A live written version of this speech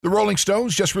The Rolling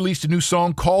Stones just released a new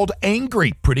song called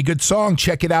Angry. Pretty good song.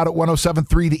 Check it out at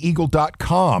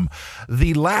 1073theeagle.com.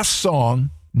 The last song,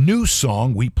 new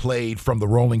song we played from the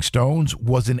Rolling Stones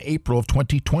was in April of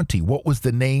 2020. What was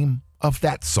the name of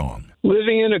that song?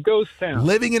 Living in a Ghost Town.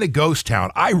 Living in a Ghost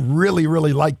Town. I really,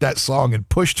 really liked that song and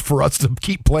pushed for us to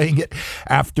keep playing it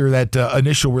after that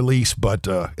initial release, but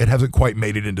it hasn't quite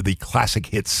made it into the classic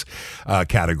hits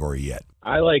category yet.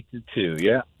 I liked it too,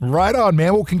 yeah. Right on,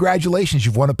 man. Well, congratulations.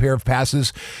 You've won a pair of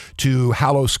passes to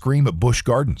Hallow Scream at Busch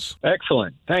Gardens.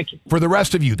 Excellent. Thank you. For the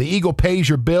rest of you, the Eagle pays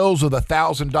your bills with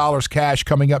 $1,000 cash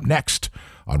coming up next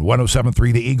on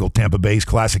 1073 The Eagle, Tampa Bay's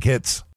Classic Hits.